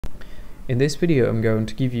In this video, I'm going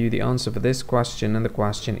to give you the answer for this question, and the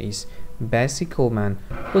question is: Bessie Coleman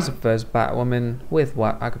was the first black woman with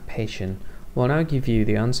what occupation? Well, now I'll give you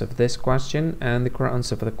the answer for this question, and the correct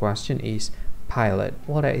answer for the question is pilot.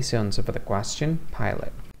 What is the answer for the question?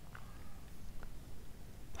 Pilot.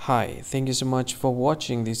 Hi, thank you so much for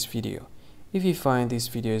watching this video. If you find this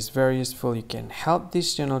video is very useful, you can help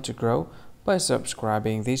this channel to grow by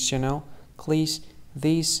subscribing this channel. Click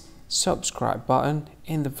this subscribe button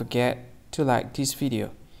and don't forget to like this video.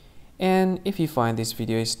 And if you find this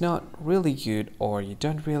video is not really good, or you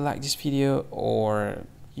don't really like this video, or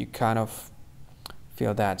you kind of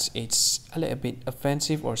feel that it's a little bit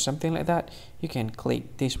offensive or something like that, you can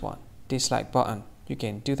click this one, dislike button. You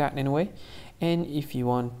can do that anyway. And if you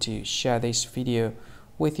want to share this video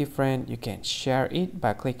with your friend, you can share it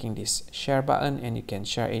by clicking this share button, and you can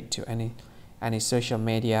share it to any social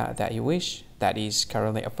media that you wish that is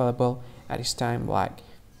currently available at this time, like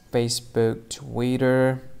Facebook,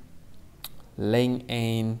 Twitter,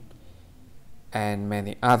 LinkedIn, and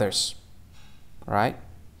many others, right?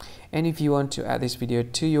 And if you want to add this video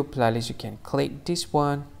to your playlist, you can click this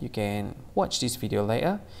one. You can watch this video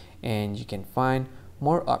later, and you can find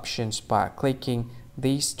more options by clicking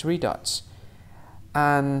these three dots.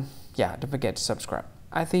 And yeah, don't forget to subscribe.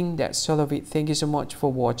 I think that's all of it. Thank you so much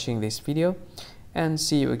for watching this video, and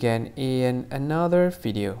see you again in another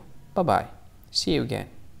video. Bye bye. See you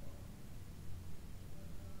again.